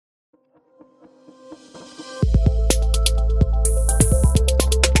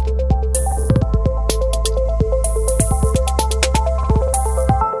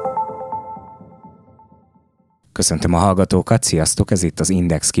Köszöntöm a hallgatókat, sziasztok! Ez itt az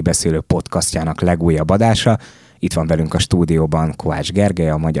Index kibeszélő podcastjának legújabb adása. Itt van velünk a stúdióban Kovács Gergely,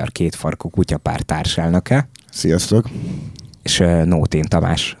 a Magyar Kétfarkú Kutyapárt társelnöke. Sziasztok! És Nótén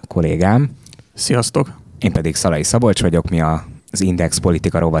Tamás kollégám. Sziasztok! Én pedig Szalai Szabolcs vagyok, mi az Index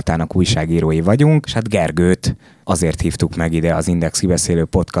politika rovatának újságírói vagyunk, és hát Gergőt azért hívtuk meg ide az Index kibeszélő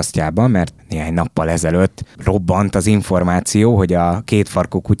podcastjában, mert néhány nappal ezelőtt robbant az információ, hogy a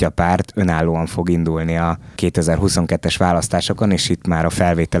Kétfarkú Kutyapárt önállóan fog indulni a 2022-es választásokon, és itt már a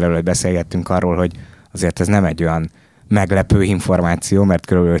felvétel előtt beszélgettünk arról, hogy azért ez nem egy olyan meglepő információ, mert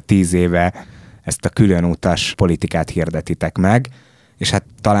körülbelül 10 éve ezt a különutas politikát hirdetitek meg, és hát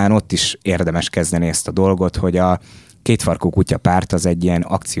talán ott is érdemes kezdeni ezt a dolgot, hogy a Kétfarkú Kutyapárt az egy ilyen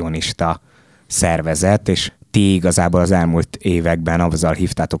akcionista szervezet, és ti igazából az elmúlt években azzal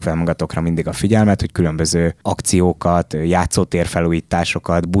hívtátok fel magatokra mindig a figyelmet, hogy különböző akciókat,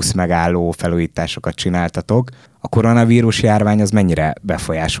 játszótérfelújításokat, buszmegálló felújításokat csináltatok. A koronavírus járvány az mennyire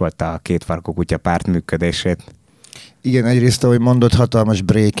befolyásolta a Kétfarkú Kutyapárt működését? Igen, egyrészt, ahogy mondott, hatalmas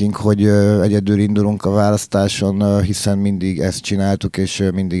breaking, hogy egyedül indulunk a választáson, hiszen mindig ezt csináltuk, és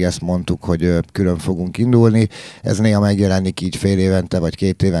mindig ezt mondtuk, hogy külön fogunk indulni. Ez néha megjelenik így fél évente, vagy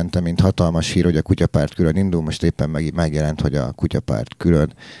 2 évente, mint hatalmas hír, hogy a Kutyapárt külön indul. Most éppen megjelent, hogy a Kutyapárt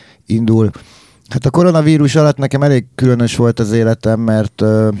külön indul. Hát a koronavírus alatt nekem elég különös volt az életem, mert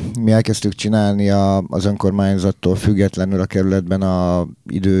mi elkezdtük csinálni az önkormányzattól függetlenül a kerületben a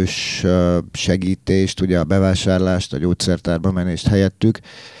idős segítést, ugye a bevásárlást, a gyógyszertárba menést helyettük.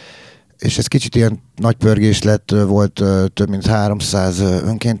 És ez kicsit ilyen nagy pörgés lett, volt több mint 300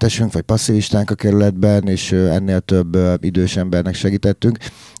 önkéntesünk, vagy passzivistánk a kerületben, és ennél több idős embernek segítettünk.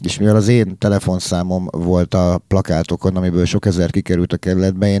 És mivel az én telefonszámom volt a plakátokon, amiből sok ezer kikerült a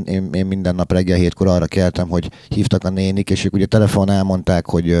kerületbe, én minden nap reggel 7-kor arra keltem, hogy hívtak a nénik, és ők ugye telefonon elmondták,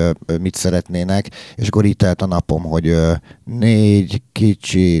 hogy mit szeretnének, és akkor így telt a napom, hogy 4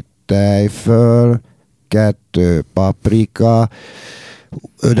 kicsi tejföl, 2 paprika,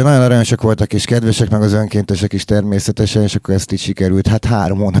 de nagyon aranyosak voltak és kedvesek, meg az önkéntesek is természetesen, és akkor ezt így sikerült. Hát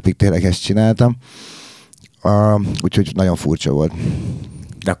 3 hónapig tényleg ezt csináltam. Úgyhogy nagyon furcsa volt.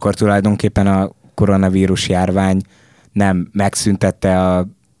 De akkor tulajdonképpen a koronavírus járvány nem megszüntette a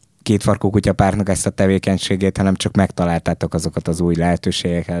Kétfarkú Kutyapártnak ezt a tevékenységét, hanem csak megtaláltátok azokat az új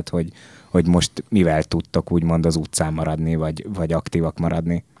lehetőségeket, hogy most mivel tudtok úgymond az utcán maradni, vagy aktívak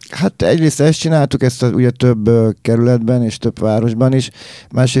maradni? Hát egyrészt ezt csináltuk, ezt ugye több kerületben és több városban is.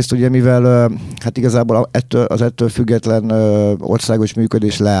 Másrészt ugye mivel hát igazából ettől független országos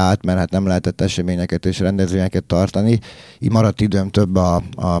működés leállt, mert hát nem lehetett eseményeket és rendezvényeket tartani. Így maradt időm több a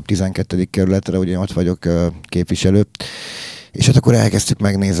 12. kerületre, ugye ott vagyok képviselő. És hát akkor elkezdtük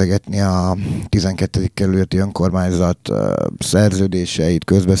megnézegetni a 12. kerületi önkormányzat szerződéseit,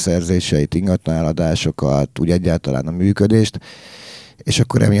 közbeszerzéseit, ingatlaneladásokat, úgy egyáltalán a működést, és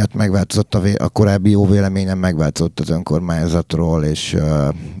akkor emiatt megváltozott a korábbi jó véleményem, megváltozott az önkormányzatról, és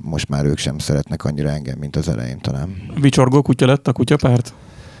most már ők sem szeretnek annyira engem, mint az elején talán. Vicsorgó kutya lett a Kutyapárt?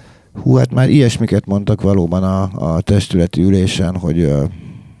 Hát már ilyesmiket mondtak valóban a testületi ülésen, hogy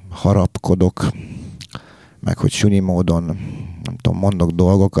harapkodok, meg hogy sunyi módon, nem tudom, mondok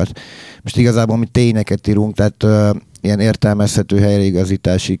dolgokat. Most igazából mi tényeket írunk, tehát ilyen értelmezhető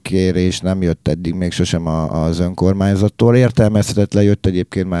helyreigazítási kérés nem jött eddig még sosem az önkormányzattól. Értelmezhetetlen jött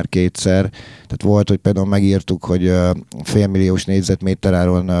egyébként már 2-szer. Tehát volt, hogy például megírtuk, hogy félmilliós négyzetméter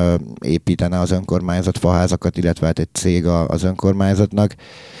áron építene az önkormányzat faházakat, illetve hát egy cég az önkormányzatnak.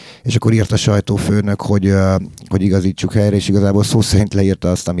 És akkor írt a sajtófőnök, hogy igazítsuk helyre, és igazából szó szerint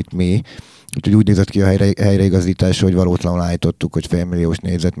leírta azt, amit mi. Úgyhogy úgy nézett ki a helyreigazítás, hogy valótlanul állítottuk, hogy félmilliós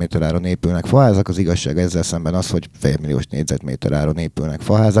négyzetméter áron épülnek faházak. Az igazság ezzel szemben az, hogy félmilliós négyzetméter áron épülnek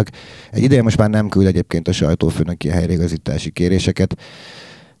faházak. Egy ideje most már nem küld egyébként a sajtófőnök ilyen helyreigazítási kéréseket.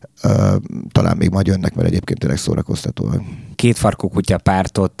 Talán még majd jönnek, mert egyébként tényleg szórakoztató. Kétfarkú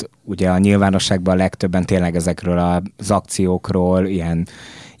Kutyapártot ugye a nyilvánosságban legtöbben tényleg ezekről az akciókról, ilyen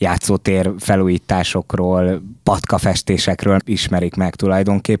játszótér felújításokról, patkafestésekről ismerik meg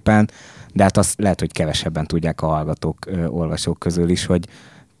tulajdonképpen, de hát azt lehet, hogy kevesebben tudják a hallgatók, olvasók közül is, hogy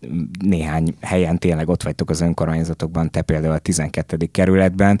néhány helyen tényleg ott vagytok az önkormányzatokban, te például a 12.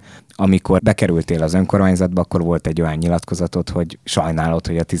 kerületben. Amikor bekerültél az önkormányzatba, akkor volt egy olyan nyilatkozatod, hogy sajnálod,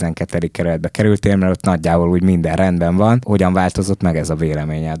 hogy a 12. kerületbe kerültél, mert ott nagyjából úgy minden rendben van. Hogyan változott meg ez a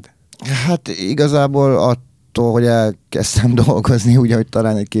véleményed? Hát igazából attól, hogy elkezdtem dolgozni, úgy, hogy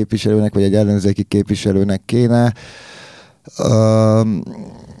talán egy képviselőnek, vagy egy ellenzéki képviselőnek kéne.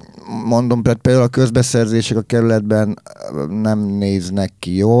 Mondom, például a közbeszerzések a kerületben nem néznek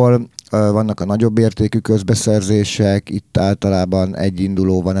ki jól. vannak a nagyobb értékű közbeszerzések, itt általában egy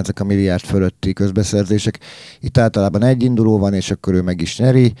induló van, ezek a milliárd fölötti közbeszerzések, itt általában egy induló van, és akkor ő meg is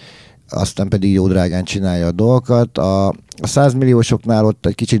nyeri, aztán pedig jó drágán csinálja a dolgokat. A 100 milliósoknál ott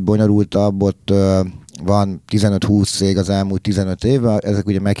egy kicsit bonyolultabb, ott van 15-20 cég az elmúlt 15 évben, ezek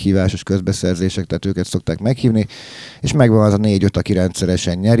ugye meghívásos közbeszerzések, tehát őket szokták meghívni, és megvan az a 4-5, aki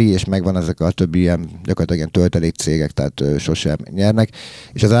rendszeresen nyeri, és megvan ezek a többi ilyen gyakorlatilag ilyen töltelék cégek, tehát sosem nyernek,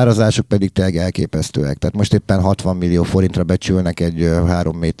 és az árazások pedig tényleg elképesztőek. Tehát most éppen 60 millió forintra becsülnek egy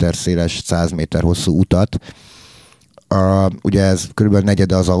 3 méter széles, 100 méter hosszú utat. Ugye ez körülbelül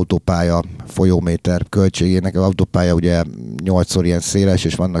negyede az autópálya folyóméter költségének. Az autópálya ugye 8-szor ilyen széles,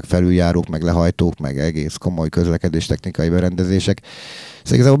 és vannak felüljárók, meg lehajtók, meg egész komoly közlekedés technikai berendezések.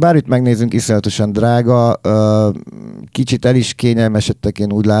 Szóval igazából bármit megnézünk, iszonyatosan drága, kicsit el is kényelmesedtek,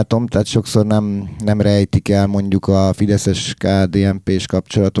 én úgy látom, tehát sokszor nem rejtik el mondjuk a fideszes KDNP-s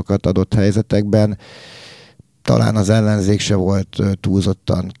kapcsolatokat adott helyzetekben. Talán az ellenzék se volt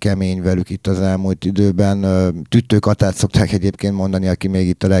túlzottan kemény velük itt az elmúlt időben. Tüttő Katát szokták egyébként mondani, aki még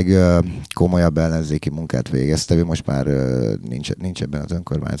itt a legkomolyabb ellenzéki munkát végezte. Ő most már nincs ebben az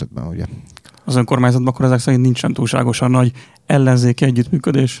önkormányzatban, ugye? Az önkormányzatban akkor ezek szerint nincsen túlságosan nagy ellenzéki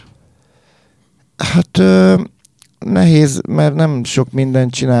együttműködés? Hát nehéz, mert nem sok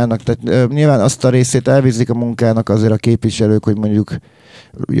mindent csinálnak. Tehát nyilván azt a részét elvizzik a munkának azért a képviselők, hogy mondjuk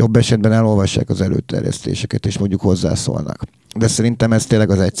jobb esetben elolvassák az előterjesztéseket, és mondjuk hozzászólnak. De szerintem ez tényleg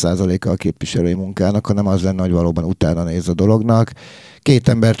az 1%-a a képviselői munkának, hanem az lenne, hogy valóban utána néz a dolognak.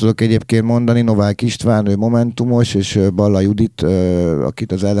 2 embert tudok egyébként mondani, Novák István, ő momentumos, és Balla Judit,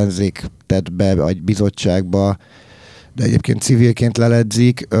 akit az ellenzék tett be egy bizottságba, de egyébként civilként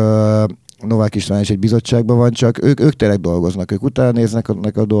leledzik. Novák István is egy bizottságban van, csak ők tényleg dolgoznak, ők utána néznek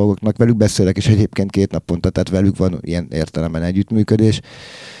a dolgoknak, velük beszélek, és egyébként 2 naponta, tehát velük van ilyen értelemben együttműködés.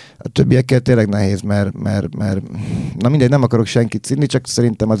 A többiekkel tényleg nehéz, mert na mindegy, nem akarok senkit szidni, csak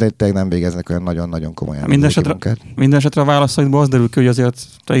szerintem azért tényleg nem végeznek olyan nagyon-nagyon komolyan munkát. Mindenesetre a válaszaidból az derül ki, hogy azért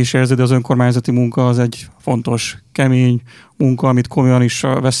te is érzed, hogy az önkormányzati munka az egy fontos, kemény munka, amit komolyan is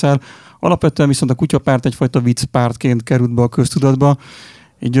veszel. Alapvetően viszont a kutyapárt egyfajta viccpártként került be a köztudatba.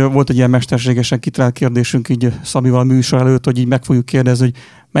 Így volt egy ilyen mesterségesen kitalált kérdésünk így Szabival a műsor előtt, hogy így meg fogjuk kérdezni, hogy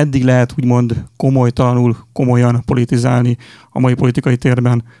meddig lehet úgymond komolytalanul, komolyan politizálni a mai politikai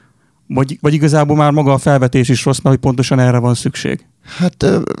térben. Vagy igazából már maga a felvetés is rossz, mert hogy pontosan erre van szükség. Hát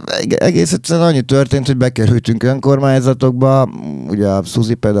egész egyszerűen annyi történt, hogy bekerültünk önkormányzatokba, ugye a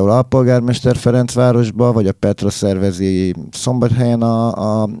Szuzi például alpolgármester Ferencvárosba, vagy a Petra szervezi Szombathelyen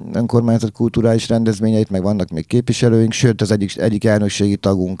a önkormányzat kulturális rendezvényeit, meg vannak még képviselőink, sőt az egyik elnökségi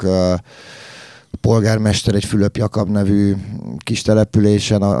tagunk polgármester egy Fülöp Jakab nevű kis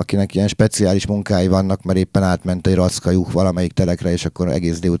településen, akinek ilyen speciális munkái vannak, mert éppen átment egy rackajuk valamelyik telekre, és akkor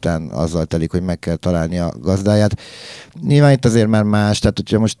egész délután azzal telik, hogy meg kell találni a gazdáját. Nyilván itt azért már más, tehát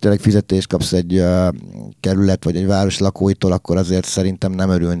hogyha most tényleg fizetést kapsz egy kerület vagy egy város lakóitól, akkor azért szerintem nem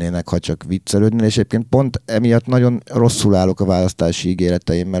örülnének, ha csak viccelődnél, és egyébként pont emiatt nagyon rosszul állok a választási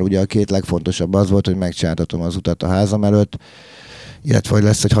ígéreteim, mert ugye a 2 legfontosabb az volt, hogy megcsináltatom az utat a házam előtt, illetve hogy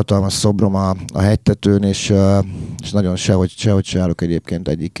lesz egy hatalmas szobrom a hegytetőn, és nagyon sehogy se állok egyébként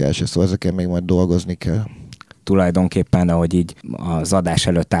egyikkel se, szóval ezeken még majd dolgozni kell. Tulajdonképpen, ahogy így az adás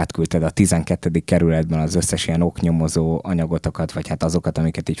előtt átküldted a 12. kerületben az összes ilyen oknyomozó anyagotokat, vagy hát azokat,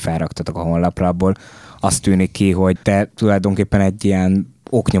 amiket így felraktatok a honlapra, abból azt tűnik ki, hogy te tulajdonképpen egy ilyen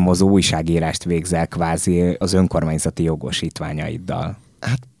oknyomozó újságírást végzel kvázi az önkormányzati jogosítványaiddal.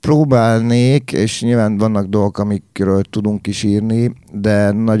 Hát próbálnék, és nyilván vannak dolgok, amikről tudunk is írni,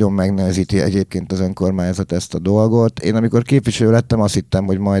 de nagyon megnehezíti egyébként az önkormányzat ezt a dolgot. Én amikor képviselő lettem, azt hittem,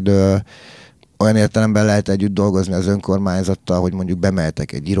 hogy majd olyan értelemben lehet együtt dolgozni az önkormányzattal, hogy mondjuk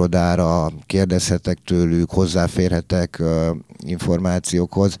bemehetek egy irodára, kérdezhetek tőlük, hozzáférhetek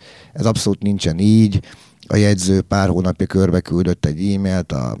információkhoz. Ez abszolút nincsen így. A jegyző pár hónapja körbe küldött egy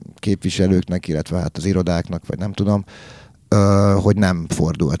e-mailt a képviselőknek, illetve hát az irodáknak, vagy nem tudom, hogy nem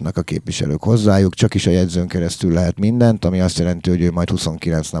fordulhatnak a képviselők hozzájuk, csak is a jegyzőn keresztül lehet mindent, ami azt jelenti, hogy ő majd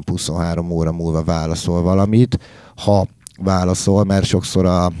 29 nap, 23 óra múlva válaszol valamit, ha válaszol, mert sokszor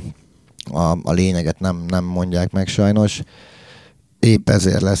a lényeget nem mondják meg sajnos. Épp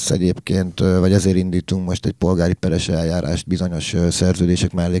ezért lesz egyébként, vagy ezért indítunk most egy polgári peres eljárást bizonyos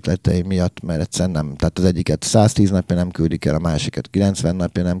szerződések mellékletei miatt, mert egyszerűen nem. Tehát az egyiket 110 napja nem küldik el, a másikat 90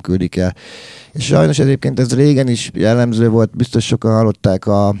 napja nem küldik el. És sajnos egyébként ez régen is jellemző volt, biztos sokan hallották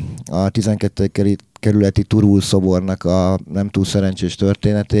a 12. kerületi Turul szobornak a nem túl szerencsés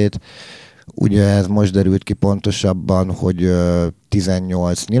történetét. Ugye ez most derült ki pontosabban, hogy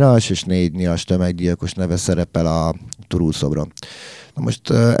 18 nyilas és 4 nyilas tömeggyilkos neve szerepel a Turul szobron. Most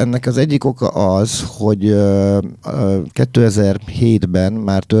ennek az egyik oka az, hogy 2007-ben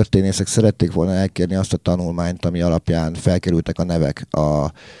már történészek szerették volna elkérni azt a tanulmányt, ami alapján felkerültek a nevek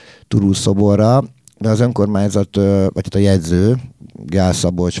a Turul szoborra, de az önkormányzat, vagy a jegyző, Gál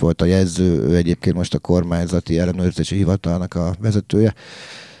Szabolcs volt a jegyző, ő egyébként most a kormányzati ellenőrzési hivatalnak a vezetője.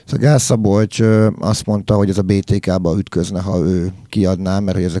 Szóval Gál Szabolcs azt mondta, hogy ez a BTK-ba ütközne, ha ő kiadná,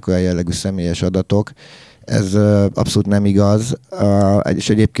 mert hogy ezek olyan jellegű személyes adatok. Ez abszolút nem igaz, és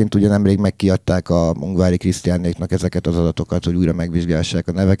egyébként ugye nemrég megkiadták a Ungvári Krisztiánnéknak ezeket az adatokat, hogy újra megvizsgálják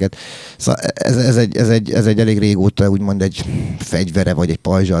a neveket. Szóval ez egy elég régóta úgymond egy fegyvere vagy egy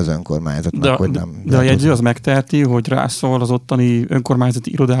pajzsa az önkormányzatnak, hogy nem. De a jegyző az megteheti, hogy rászól az ottani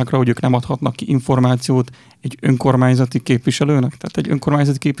önkormányzati irodákra, hogy ők nem adhatnak ki információt egy önkormányzati képviselőnek? Tehát egy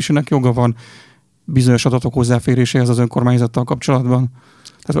önkormányzati képviselőnek joga van bizonyos adatok hozzáféréséhez az önkormányzattal kapcsolatban.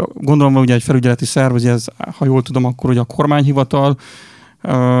 Tehát gondolom, hogy ugye egy felügyeleti szerv, ez, ha jól tudom, akkor ugye a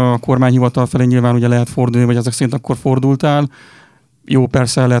kormányhivatal felé nyilván ugye lehet fordulni, vagy ezek szerint akkor fordultál. Jó,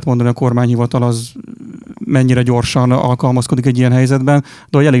 persze lehet mondani, a kormányhivatal az mennyire gyorsan alkalmazkodik egy ilyen helyzetben,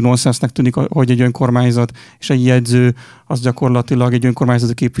 de hogy elég nonsensnek tűnik, hogy egy önkormányzat és egy jegyző az gyakorlatilag egy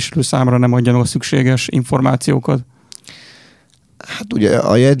önkormányzati képviselő számára nem adja meg a szükséges információkat. Hát ugye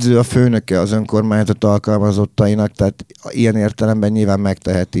a jegyző a főnöke az önkormányzat alkalmazottainak, tehát ilyen értelemben nyilván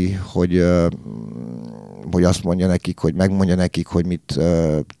megteheti, hogy azt mondja nekik, hogy megmondja nekik, hogy mit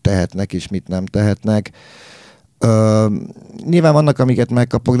tehetnek és mit nem tehetnek. Nyilván vannak, amiket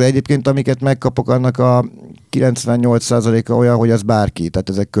megkapok, de egyébként amiket megkapok, annak a 98%-a olyan, hogy az bárki, tehát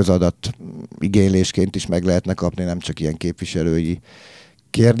ezek közadat igénylésként is meg lehetne kapni, nem csak ilyen képviselői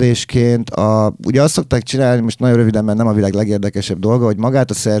kérdésként. Ugye azt szokták csinálni, most nagyon röviden, mert nem a világ legérdekesebb dolga, hogy magát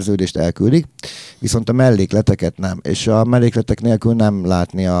a szerződést elküldik, viszont a mellékleteket nem. És a mellékletek nélkül nem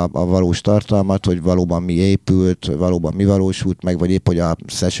látni a valós tartalmat, hogy valóban mi épült, valóban mi valósult meg, vagy épp, hogy a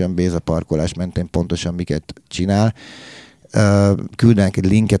Session Base a parkolás mentén pontosan miket csinál. Küldenek egy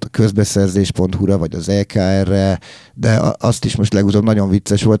linket a közbeszerzés.hu-ra, vagy az EKR-re, de azt is most legutóbb nagyon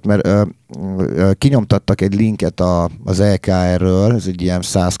vicces volt, mert kinyomtattak egy linket az EKR-ről, ez egy ilyen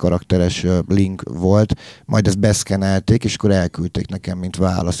 100 karakteres link volt, majd ezt beszkenelték, és akkor elküldték nekem, mint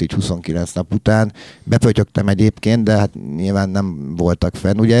válasz, így 29 nap után. Bepötyögtem egyébként, de hát nyilván nem voltak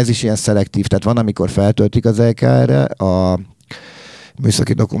fenn. Ugye ez is ilyen szelektív, tehát van, amikor feltöltik az EKR-re a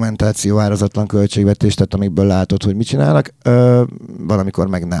műszaki dokumentáció, árazatlan költségvetés, tehát amikből látod, hogy mit csinálnak, valamikor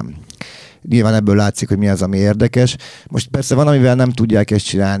meg nem. Nyilván ebből látszik, hogy mi az, ami érdekes. Most persze van, amivel nem tudják ezt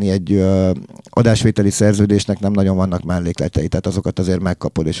csinálni, egy adásvételi szerződésnek nem nagyon vannak mellékletei, tehát azokat azért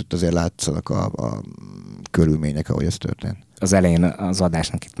megkapod, és ott azért látszanak a körülmények, ahogy ez történt. Az elején az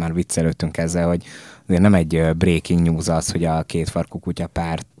adásnak itt már viccelődtünk ezzel, hogy azért nem egy breaking news az, hogy a kétfarkú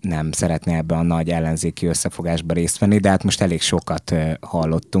kutyapárt nem szeretne ebben a nagy ellenzéki összefogásban részt venni, de hát most elég sokat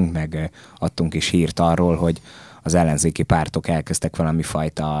hallottunk, meg adtunk is hírt arról, hogy az ellenzéki pártok elkezdtek valami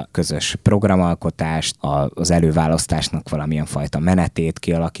fajta közös programalkotást, az előválasztásnak valamilyen fajta menetét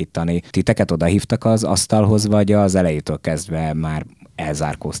kialakítani. Titeket oda hívtak az asztalhoz, vagy az elejétől kezdve már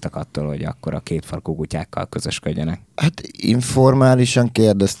elzárkóztak attól, hogy akkor a kétfarkú kutyákkal közösködjenek? Hát informálisan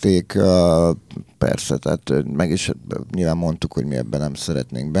kérdezték, persze, tehát meg is nyilván mondtuk, hogy mi ebben nem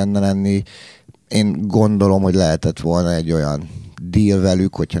szeretnénk benne lenni. Én gondolom, hogy lehetett volna egy olyan deal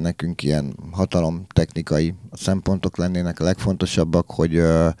velük, hogyha nekünk ilyen hatalomtechnikai szempontok lennének a legfontosabbak,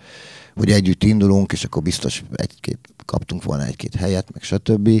 hogy együtt indulunk, és akkor biztos kaptunk volna egy-két helyet, meg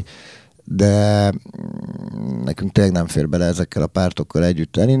stb. De nekünk tényleg nem fér bele ezekkel a pártokkal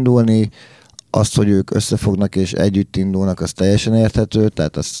együtt elindulni. Azt, hogy ők összefognak és együtt indulnak, az teljesen érthető,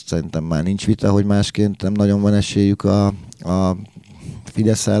 tehát azt szerintem már nincs vita, hogy másként nem nagyon van esélyük a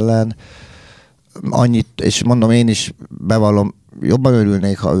Fidesz ellen. Annyit, és mondom, én is bevallom, jobban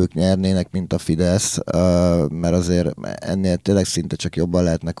örülnék, ha ők nyernének, mint a Fidesz, mert azért ennél tényleg szinte csak jobban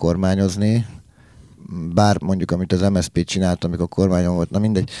lehetne kormányozni. Bár mondjuk, amit az MSZP csinált, amikor kormányon volt, na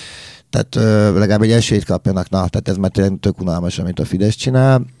mindegy. Tehát legalább egy esélyt kapjanak, tehát ez már tényleg tök unalmas, amit a Fidesz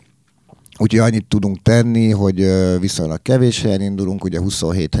csinál. Úgyhogy annyit tudunk tenni, hogy viszonylag kevés helyen indulunk, ugye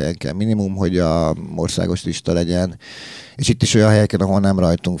 27 helyen kell minimum, hogy a országos lista legyen, és itt is olyan helyeken, ahol nem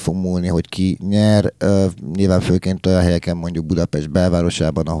rajtunk fog múlni, hogy ki nyer. Nyilván főként olyan helyeken, mondjuk Budapest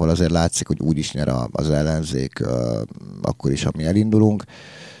belvárosában, ahol azért látszik, hogy úgy is nyer az ellenzék, akkor is, ha mi elindulunk.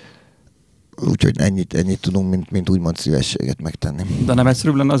 Úgyhogy ennyit tudunk, mint úgymond szívességet megtenni. De nem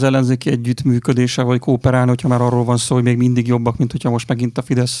egyszerűbb lenne az ellenzéki együttműködése, vagy kooperálni, hogyha már arról van szó, hogy még mindig jobbak, mint hogyha most megint a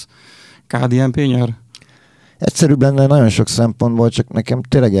Fidesz KDNP nyer? egyszerűbb lenne nagyon sok szempontból, csak nekem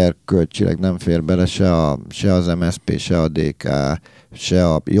tényleg erkölcsileg nem fér bele se az MSZP, se a DK,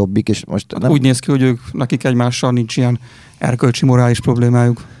 se a Jobbik, és most nem... Úgy néz ki, hogy nekik egymással nincs ilyen erkölcsi morális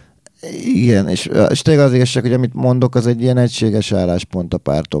problémájuk. Igen, és tényleg az igazság, hogy amit mondok, az egy ilyen egységes álláspont a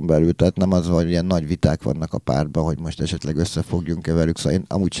párton belül, tehát nem az, hogy ilyen nagy viták vannak a pártban, hogy most esetleg összefogjunk-e velük, szóval én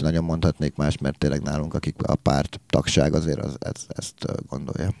amúgy sem nagyon mondhatnék más, mert tényleg nálunk, akik a párt tagság azért ezt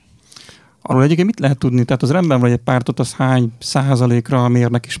gondolja. Arról egyébként mit lehet tudni? Tehát az rendben van, hogy egy pártot az hány százalékra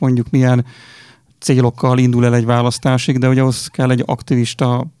mérnek, és mondjuk milyen célokkal indul el egy választásig, de ugye ahhoz kell egy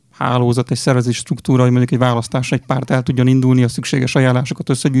aktivista hálózat, egy szervezeti struktúra, hogy mondjuk egy választásra egy párt el tudjon indulni, a szükséges ajánlásokat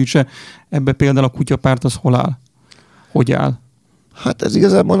összegyűjtse. Ebbe például a kutyapárt az hol áll? Hogy áll? Hát ez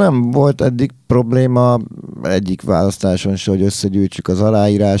igazából nem volt eddig probléma egyik választáson se, hogy összegyűjtsük az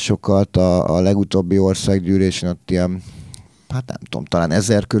aláírásokat. A legutóbbi országgyűlésen ott ilyen, hát nem tudom, talán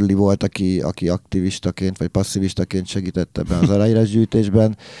 1000 körüli volt, aki aktivistaként vagy passzivistaként segített ebben az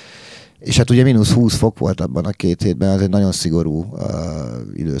aláírásgyűjtésben. És hát ugye -20 fok volt abban a 2 hétben, az egy nagyon szigorú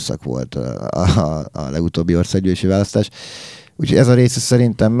időszak volt a legutóbbi országgyűlési választás. Úgyhogy ez a része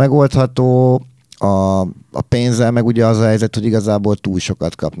szerintem megoldható. A pénzzel meg ugye az a helyzet, hogy igazából túl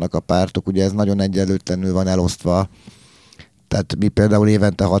sokat kapnak a pártok, ugye ez nagyon egyenlőtlenül van elosztva. Tehát mi például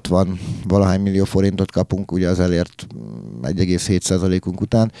évente 60 valahány millió forintot kapunk, ugye az elért 1,7%-unk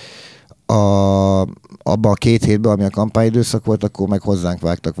után. Abban a 2 hétben, ami a kampányidőszak volt, akkor meg hozzánk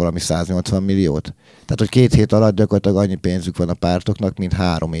vágtak valami 180 milliót. Tehát, hogy 2 hét alatt gyakorlatilag annyi pénzük van a pártoknak, mint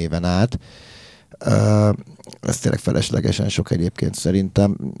 3 éven át. Ez tényleg feleslegesen sok egyébként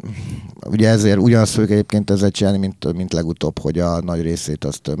szerintem. Ugye ezért ugyanazt fogjuk egyébként ezzel csinálni, mint legutóbb, hogy a nagy részét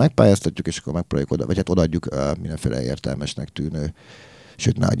azt megpályáztatjuk, és akkor megpróbáljuk oda, vagy hát odaadjuk mindenféle értelmesnek tűnő,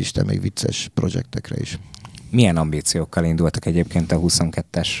 sőt, nehogy Isten, még vicces projektekre is. Milyen ambíciókkal indultak egyébként a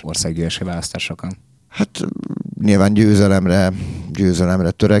 22-es országgyűlési választásokon? Hát nyilván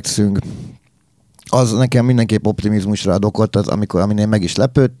győzelemre törekszünk. Az nekem mindenképp optimizmusra ad okot, az, amin én meg is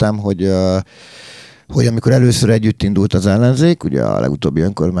lepődtem, hogy amikor először együtt indult az ellenzék, ugye a legutóbbi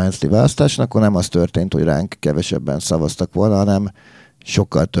önkormányzati választáson, akkor nem az történt, hogy ránk kevesebben szavaztak volna, hanem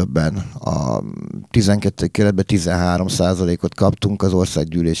sokkal többen. A 12. kerületben 13%-ot kaptunk, az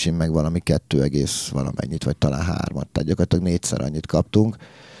országgyűlésén meg valami 2, valamennyit, vagy talán 3-at, tehát gyakorlatilag 4-szer annyit kaptunk,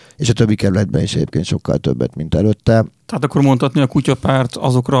 és a többi kerületben is egyébként sokkal többet, mint előtte. Tehát akkor mondhatni, a kutyapárt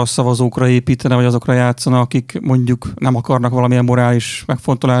azokra a szavazókra építene, vagy azokra játszana, akik mondjuk nem akarnak valamilyen morális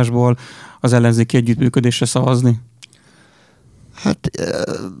megfontolásból az ellenzéki együttműködésre szavazni? Hát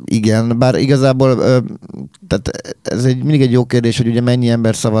igen, bár igazából tehát ez mindig egy jó kérdés, hogy ugye mennyi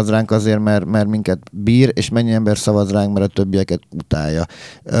ember szavaz ránk azért, mert minket bír, és mennyi ember szavaz ránk, mert a többieket utálja.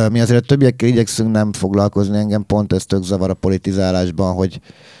 Mi azért a többiekkel igyekszünk nem foglalkozni, engem pont ez tök zavar a politizálásban, hogy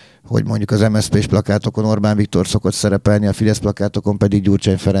mondjuk az MSZP-s plakátokon Orbán Viktor szokott szerepelni, a Fidesz plakátokon pedig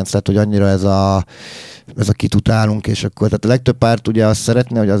Gyurcsány Ferenc, tehát hogy annyira ez a kit utálunk, és akkor tehát a legtöbb párt ugye azt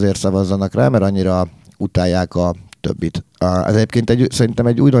szeretné, hogy azért szavazzanak rá, mert annyira utálják a többit. Ez egyébként szerintem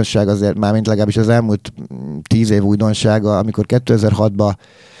egy újdonság azért, mármint legalábbis az elmúlt 10 év újdonsága, amikor 2006-ban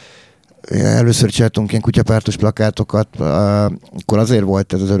először csináltunk ilyen kutyapártos plakátokat, akkor azért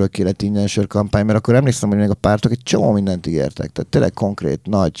volt ez az örök élet ingyen sör kampány, mert akkor emlékszem, hogy még a pártok egy csomó mindent ígértek. Tehát tényleg konkrét,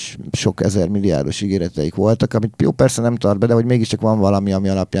 nagy, sok ezer milliárdos ígéreteik voltak, amit jó persze nem tart be, de hogy mégiscsak van valami, ami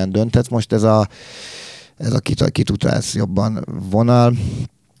alapján dönthetsz. Most ez a kitutálsz jobban vonal.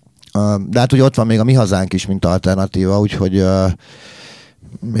 De hát ugye ott van még a Mi Hazánk is, mint alternatíva, úgyhogy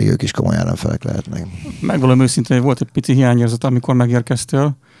még ők is komoly ellenfelek lehetnek. Megvalóan őszintén, hogy volt egy pici hiányérzet, amikor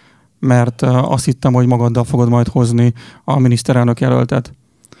megérkeztél, mert azt hittem, hogy magaddal fogod majd hozni a miniszterelnök jelöltet.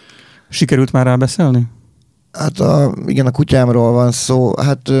 Sikerült már rá beszélni? Hát igen, a kutyámról van szó.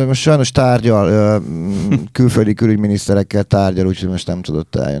 Hát most sajnos tárgyal, külföldi külügyminiszterekkel tárgyal, úgyhogy most nem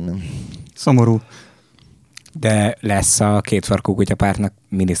tudott eljönni. Szomorú. De lesz a kétfarkú kutyapártnak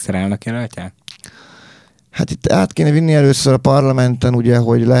miniszterelnök jelöltje? Hát itt át kéne vinni először a parlamenten, ugye,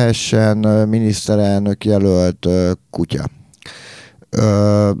 hogy lehessen miniszterelnök jelölt kutya.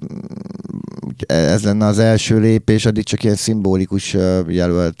 Ez lenne az első lépés, addig csak ilyen szimbolikus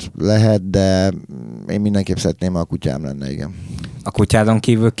jelölt lehet, de én mindenképp szeretném, ha a kutyám lenne, igen. A kutyádon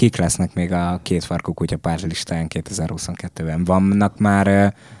kívül kik lesznek még a kétfarkú kutyapárt listáján 2022-ben? Vannak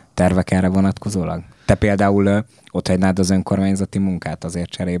már tervek erre vonatkozólag? Te például ott hagynád az önkormányzati munkát azért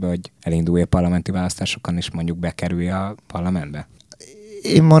cserébe, hogy elindulj a parlamenti választásokon, és mondjuk bekerülj a parlamentbe?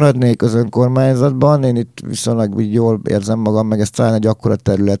 Én maradnék az önkormányzatban, én itt viszonylag jól érzem magam, meg ez talán egy akkora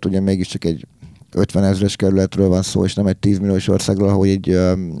terület, ugye mégiscsak egy 50 000-es kerületről van szó, és nem egy 10 milliós országról, hogy így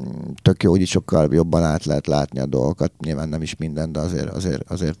tök jó, hogy így sokkal jobban át lehet látni a dolgokat. Nyilván nem is minden, de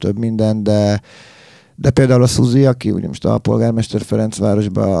azért több minden, de De például a Szuzi, aki ugye most a polgármester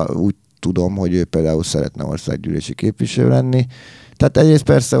Ferencvárosban, úgy tudom, hogy ő például szeretne országgyűlési képviselő lenni. Tehát egyrészt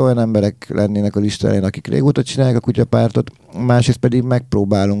persze olyan emberek lennének a listáján, akik régóta csinálják a kutyapártot, másrészt pedig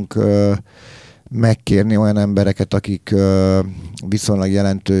megpróbálunk megkérni olyan embereket, akik viszonylag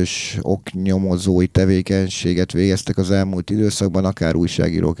jelentős oknyomozói tevékenységet végeztek az elmúlt időszakban, akár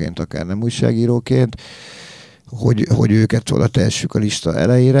újságíróként, akár nem újságíróként, hogy őket oda tessük a lista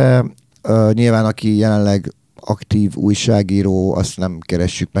elejére. Nyilván aki jelenleg aktív újságíró, azt nem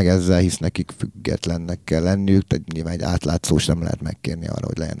keressük meg ezzel, hisz nekik függetlennek kell lenniük, tehát nyilván egy átlátszós nem lehet megkérni arra,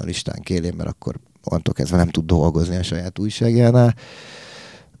 hogy legyen a listán élén, mert akkor onnantól kezdve nem tud dolgozni a saját újságjánál.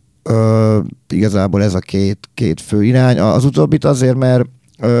 Igazából ez a két fő irány. Az utóbbit azért, mert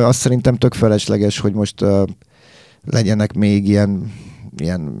azt szerintem tök felesleges, hogy most legyenek még ilyen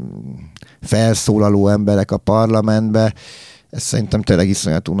felszólaló emberek a parlamentbe. Ez szerintem tényleg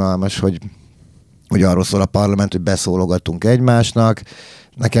iszonyat unalmas, hogy arról szól a parlament, hogy beszólogatunk egymásnak.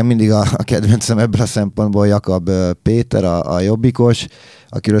 Nekem mindig a kedvencem ebből a szempontból Jakab Péter, a jobbikos,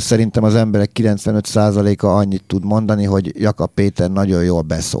 akiről szerintem az emberek 95%-a annyit tud mondani, hogy Jakab Péter nagyon jól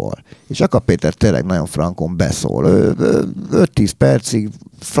beszól. És Jakab Péter tényleg nagyon frankon beszól. 5-10 percig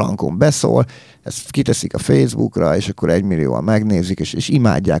frankon beszól, ezt kiteszik a Facebookra, és akkor 1 millióan megnézik, és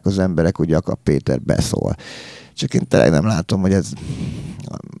imádják az emberek, hogy Jakab Péter beszól. Csak én tényleg nem látom, hogy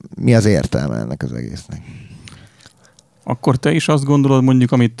mi az értelme ennek az egésznek. Akkor te is azt gondolod,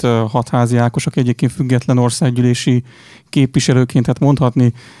 mondjuk, amit Hatházi Ákos, aki egyébként független országgyűlési képviselőként, hát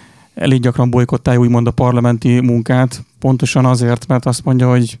mondhatni, elég gyakran bojkottálja úgymond a parlamenti munkát, pontosan azért, mert azt mondja,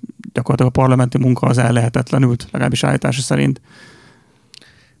 hogy gyakorlatilag a parlamenti munka az ellehetetlenült, legalábbis állítása szerint.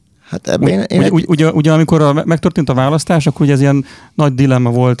 Hát ugye amikor megtörtént a választás, akkor ugye ez ilyen nagy dilemma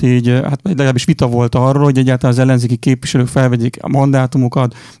volt így, hát legalábbis vita volt arról, hogy egyáltalán az ellenzéki képviselők felvegyék a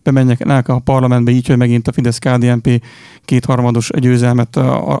mandátumokat, bemenjenek a parlamentbe így, hogy megint a Fidesz-KDNP 2/3 győzelmet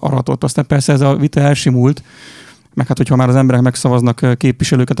aratott. Aztán persze ez a vita elsimult, meg hát hogyha már az emberek megszavaznak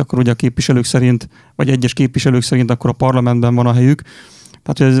képviselőket, akkor ugye a képviselők szerint, vagy egyes képviselők szerint akkor a parlamentben van a helyük.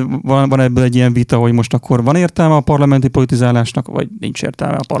 Tehát ez van ebből egy ilyen vita, hogy most akkor van értelme a parlamenti politizálásnak, vagy nincs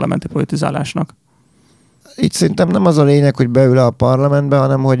értelme a parlamenti politizálásnak? Itt szerintem nem az a lényeg, hogy beül a parlamentbe,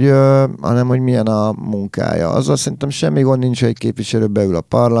 hanem hogy milyen a munkája. Azzal szerintem semmi gond nincs, hogy egy képviselő beül a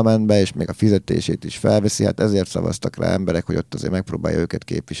parlamentbe, és még a fizetését is felveszi, hát ezért szavaztak rá emberek, hogy ott azért megpróbálja őket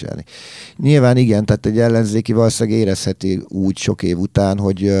képviselni. Nyilván igen, tehát egy ellenzéki valószínűleg érezheti úgy sok év után,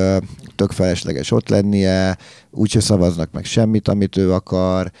 hogy tök felesleges ott lennie, úgyse szavaznak meg semmit, amit ő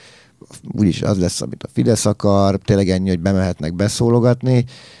akar, úgyis az lesz, amit a Fidesz akar, tényleg ennyi, hogy bemehetnek beszólogatni.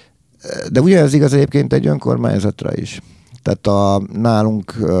 De ugyanez igaz egyébként egy önkormányzatra is. Tehát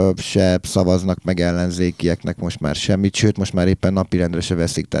nálunk se szavaznak meg ellenzékieknek most már semmit, sőt most már éppen napirendre se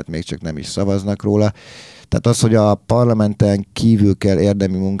veszik, tehát még csak nem is szavaznak róla. Tehát az, hogy a parlamenten kívül kell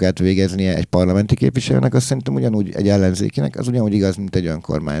érdemi munkát végeznie egy parlamenti képviselőnek, azt szerintem ugyanúgy egy ellenzékinek, az ugyanúgy igaz, mint egy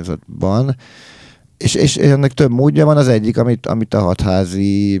önkormányzatban. És ennek több módja van, az egyik, amit a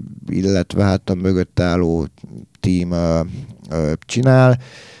Hatházi, illetve hát a mögött álló tím csinál,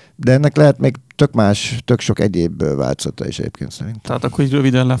 de ennek lehet még tök sok egyéb változata is egyébként szerintem. Tehát akkor így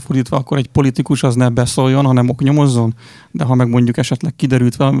röviden lefordítva, akkor egy politikus az ne beszóljon, hanem oknyomozzon, de ha meg mondjuk esetleg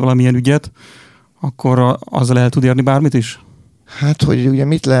kiderült valamilyen ügyet, akkor azzal el tud érni bármit is? Hát, hogy ugye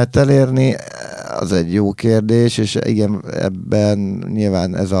mit lehet elérni, az egy jó kérdés, és igen, ebben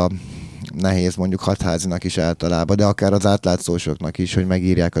nyilván ez a nehéz mondjuk Hatházinak is általában, de akár az átlátszósoknak is, hogy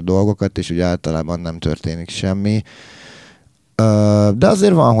megírják a dolgokat, és ugye általában nem történik semmi. De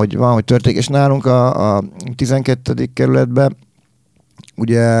azért van, hogy történik, és nálunk a 12. kerületben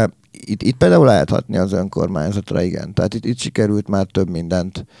ugye itt például lehet hatni az önkormányzatra, igen. Tehát itt sikerült már több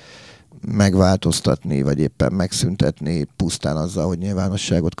mindent megváltoztatni, vagy éppen megszüntetni pusztán azzal, hogy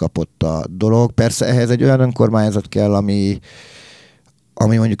nyilvánosságot kapott a dolog. Persze ehhez egy olyan önkormányzat kell, ami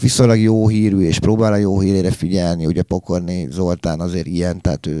mondjuk viszonylag jó hírű, és próbál a jó hírére figyelni. Ugye Pokorni Zoltán azért ilyen,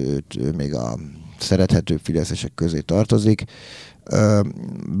 tehát ő még a szerethető fideszesek közé tartozik.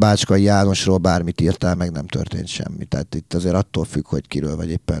 Bácskai Jánosról bármit írtál, meg nem történt semmi. Tehát itt azért attól függ, hogy kiről vagy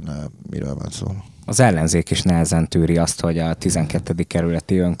éppen miről van szó. Az ellenzék is nehezen tűri azt, hogy a 12.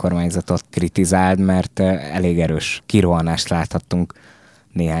 kerületi önkormányzatot kritizáld, mert elég erős kirohanást láthattunk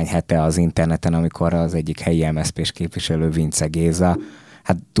néhány hete az interneten, amikor az egyik helyi MSZP-s képviselő, Vince Géza,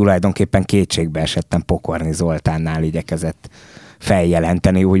 hát tulajdonképpen kétségbe esettem Pokorni Zoltánnál igyekezett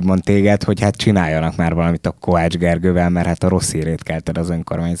feljelenteni úgymond téged, hogy hát csináljanak már valamit a Kovács Gergővel, mert hát a rossz hírét kelted az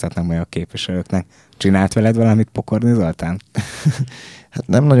önkormányzatnak, meg a képviselőknek. Csinált veled valamit Pokorni Zoltán? Hát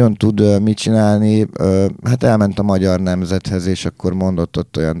nem nagyon tud mit csinálni. Hát elment a Magyar Nemzethez, és akkor mondott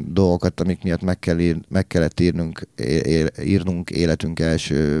ott olyan dolgokat, amik miatt meg kellett írnunk életünk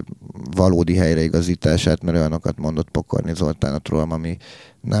első valódi helyreigazítását, mert olyanokat mondott Pokorni Zoltán rólam, ami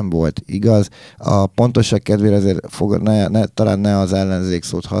nem volt igaz. A pontosság kedvére azért talán ne az ellenzék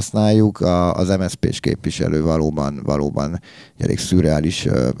szót használjuk, az MSZP-s képviselő valóban elég szürreális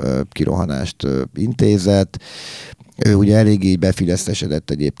kirohanást intézett. Ő ugye eléggé befidesztesedett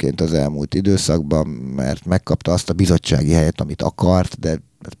egyébként az elmúlt időszakban, mert megkapta azt a bizottsági helyet, amit akart, de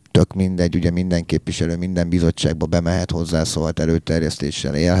tök mindegy, ugye minden képviselő minden bizottságba bemehet, hozzászólhat,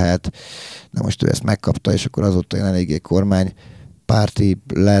 előterjesztéssel élhet. De most ő ezt megkapta, és akkor azóta én eléggé kormánypárti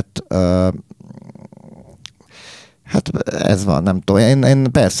lett. Hát ez van, nem tudom.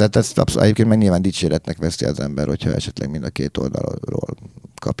 Én persze, egyébként meg nyilván dicséretnek veszi az ember, hogyha esetleg mind a két oldalról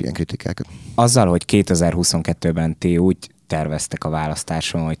kap ilyen kritikákat. Azzal, hogy 2022-ben ti úgy terveztek a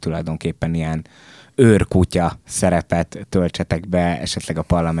választáson, hogy tulajdonképpen ilyen őrkutya szerepet töltsetek be, esetleg a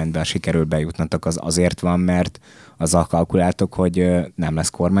parlamentbe sikerül bejutnatok, az azért van, mert azzal kalkuláltok, hogy nem lesz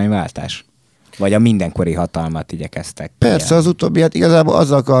kormányváltás? Vagy a mindenkori hatalmat igyekeztek? Persze, ilyen? Az utóbbi, hát igazából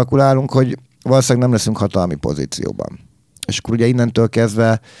azzal kalkulálunk, hogy valószínűleg nem leszünk hatalmi pozícióban. És akkor ugye innentől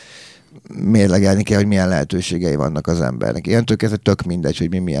kezdve mérlegelni kell, hogy milyen lehetőségei vannak az embernek. Ilyentől kezdve tök mindegy, hogy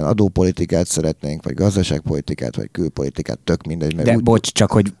mi milyen adópolitikát szeretnénk, vagy gazdaságpolitikát, vagy külpolitikát, tök mindegy. Mert de bocs,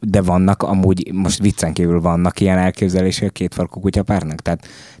 csak hogy de vannak amúgy, most viccen kívül vannak ilyen elképzelések a kétfarkú kutyapártnak? Tehát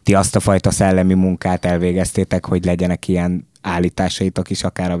ti azt a fajta szellemi munkát elvégeztétek, hogy legyenek ilyen állításaitok is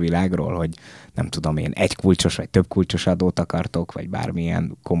akár a világról, hogy nem tudom én, egy kulcsos vagy több kulcsos adót akartok, vagy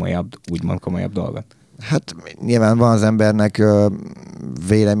bármilyen komolyabb, úgymond komolyabb dolgot? Hát nyilván van az embernek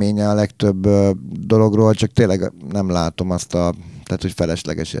véleménye a legtöbb dologról, csak tényleg nem látom azt tehát hogy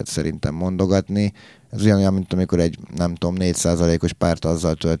feleslegeset szerintem mondogatni. Ez olyan, mint amikor egy, nem tudom, 4%-os párt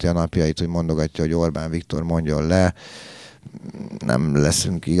azzal tölti a napjait, hogy mondogatja, hogy Orbán Viktor mondjon le. Nem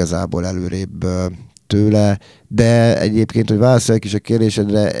leszünk igazából előrébb tőle, de egyébként, hogy válaszoljak is a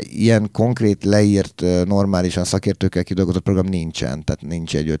kérdésedre, ilyen konkrét leírt, normálisan szakértőkkel kidolgozott program nincsen, tehát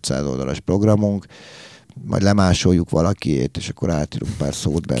nincs egy 500 oldalas programunk, majd lemásoljuk valakiét, és akkor átírunk pár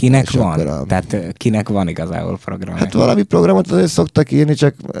szót benne. Kinek van? Tehát kinek van igazából program? Hát valami programot azért szoktak írni,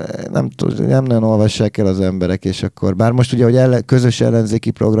 csak nem nagyon olvassák el az emberek, és akkor, bár most ugye, hogy közös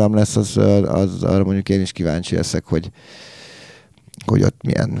ellenzéki program lesz, az arra mondjuk én is kíváncsi leszek, hogy ott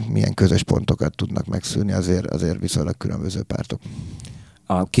milyen közös pontokat tudnak megszűrni, azért viszonylag különböző pártok.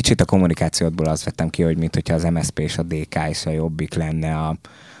 Kicsit a kommunikációdból azt vettem ki, hogy mintha az MSZP és a DK és a Jobbik lenne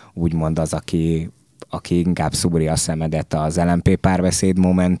úgymond az, aki inkább szúri a szemedet. Az LMP Párbeszéd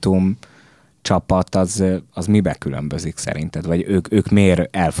Momentum csapat, az mibe különbözik szerinted? Vagy ők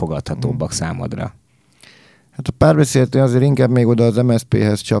miért elfogadhatóbbak számodra? Hát a Párbeszédet én azért inkább még oda az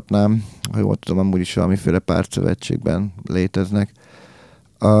MSZP-hez csapnám, ha jól tudom, amúgy is valamiféle pártszövetségben léteznek.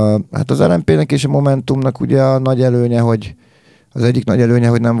 Hát az LMP-nek és a Momentumnak ugye a nagy előnye, hogy az egyik nagy előnye,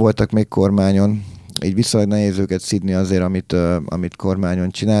 hogy nem voltak még kormányon. Így viszonylag nehéz őket szidni azért, amit kormányon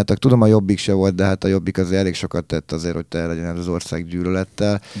csináltak. Tudom, a Jobbik se volt, de hát a Jobbik azért elég sokat tett azért, hogy tele legyen az ország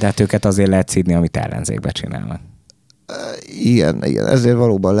gyűlölettel. De hát őket azért lehet szidni, amit ellenzékbe csinálnak. Igen, ezért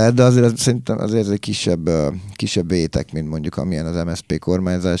valóban lehet, de azért szerintem azért egy kisebb vétek, mint mondjuk amilyen az MSZP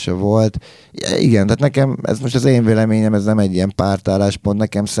kormányzása volt. Igen, tehát nekem, ez most az én véleményem, ez nem egy ilyen pártálláspont,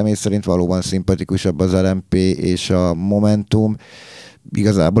 nekem személy szerint valóban szimpatikusabb az LMP és a Momentum.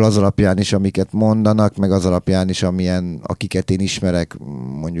 Igazából az alapján is, amiket mondanak, meg az alapján is, akiket én ismerek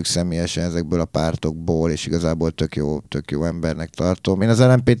mondjuk személyesen ezekből a pártokból, és igazából tök jó embernek tartom. Én az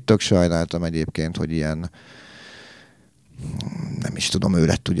LMP-t tök sajnáltam egyébként, hogy ilyen nem is tudom, ő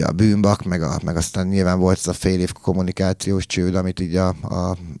lett ugye a bűnbak, meg aztán nyilván volt ez a fél év kommunikációs csőd, amit így a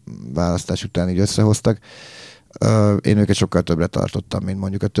választás után így összehoztak. Én őket sokkal többre tartottam, mint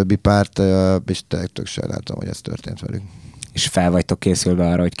mondjuk a többi párt, és tök sajnáltam, hogy ez történt velük. És fel vagytok készülve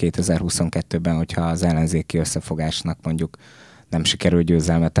arra, hogy 2022-ben, hogyha az ellenzéki összefogásnak mondjuk nem sikerül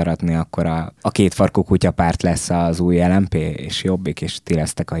győzelmet aratni, akkor a kétfarkú kutyapárt lesz az új LMP és Jobbik, és ti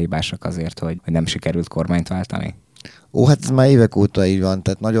lesztek a hibásak azért, hogy nem sikerült kormányt váltani? Hát ez már évek óta így van,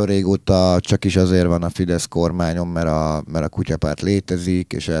 tehát nagyon régóta csak is azért van a Fidesz kormányon, mert a kutyapárt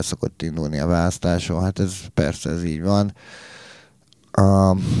létezik, és el szokott indulni a választáson. Hát ez persze, ez így van.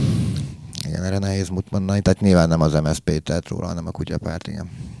 Igen, erre nehéz mondani, tehát nyilván nem az MSZP tett róla, hanem a kutyapárt, igen.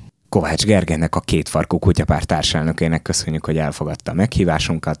 Kovács Gergelynek, a kétfarkú kutyapárt társelnökének köszönjük, hogy elfogadta a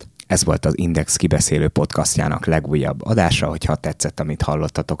meghívásunkat. Ez volt az Index kibeszélő podcastjának legújabb adása. Hogyha tetszett, amit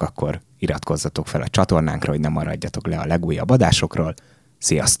hallottatok, akkor iratkozzatok fel a csatornánkra, hogy ne maradjatok le a legújabb adásokról.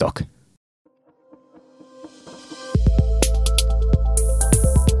 Sziasztok!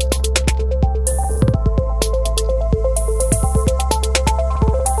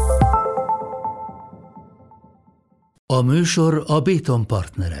 A műsor a Béton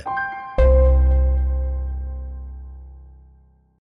partnere.